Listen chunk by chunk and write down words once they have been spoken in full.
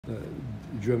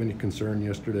Did you have any concern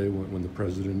yesterday when the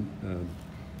president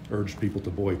urged people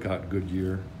to boycott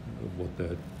Goodyear, of what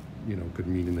that could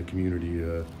mean in the community?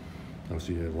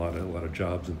 Obviously, a lot of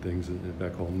jobs and things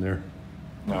back home there.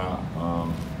 Nah,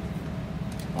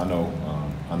 I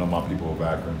know my people of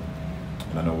Akron,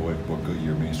 and I know what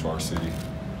Goodyear means to our city.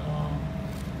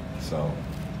 So,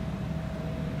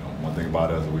 one thing about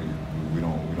us, we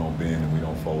don't bend and we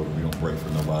don't fold and we don't break for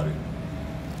nobody.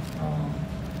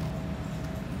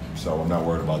 So I'm not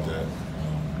worried about that.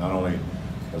 Not only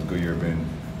has Goodyear been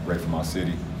great for my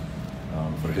city,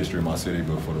 for the history of my city,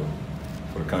 but for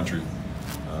the country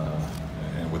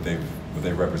and what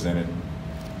they've represented.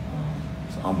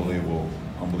 It's an unbelievable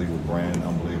brand,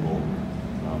 unbelievable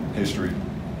history.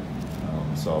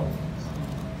 So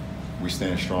we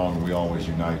stand strong and we always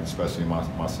unite, especially in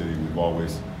my city. We've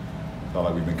always felt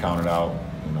like we've been counted out,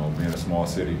 being a small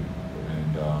city,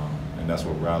 and that's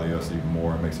what rallies us even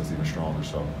more and makes us even stronger.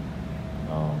 So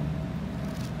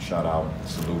shout out,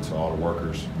 salute to all the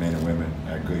workers, men and women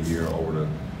at Goodyear over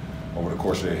the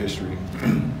course of their history,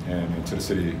 and to the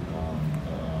city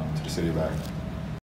of Akron.